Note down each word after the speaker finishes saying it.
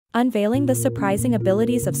Unveiling the surprising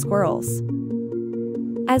abilities of squirrels.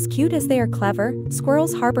 As cute as they are clever,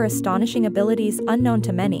 squirrels harbor astonishing abilities unknown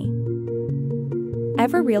to many.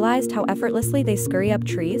 Ever realized how effortlessly they scurry up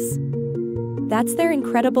trees? That's their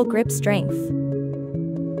incredible grip strength.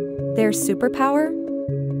 Their superpower?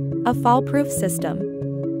 A fall-proof system.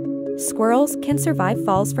 Squirrels can survive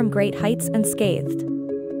falls from great heights unscathed.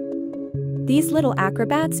 These little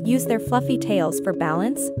acrobats use their fluffy tails for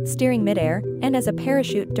balance, steering midair, and as a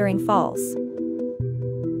parachute during falls.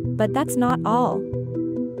 But that's not all.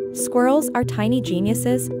 Squirrels are tiny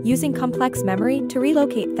geniuses, using complex memory to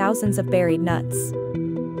relocate thousands of buried nuts.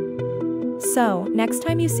 So, next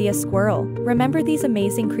time you see a squirrel, remember these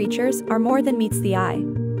amazing creatures are more than meets the eye.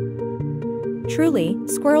 Truly,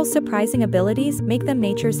 squirrels' surprising abilities make them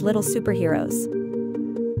nature's little superheroes.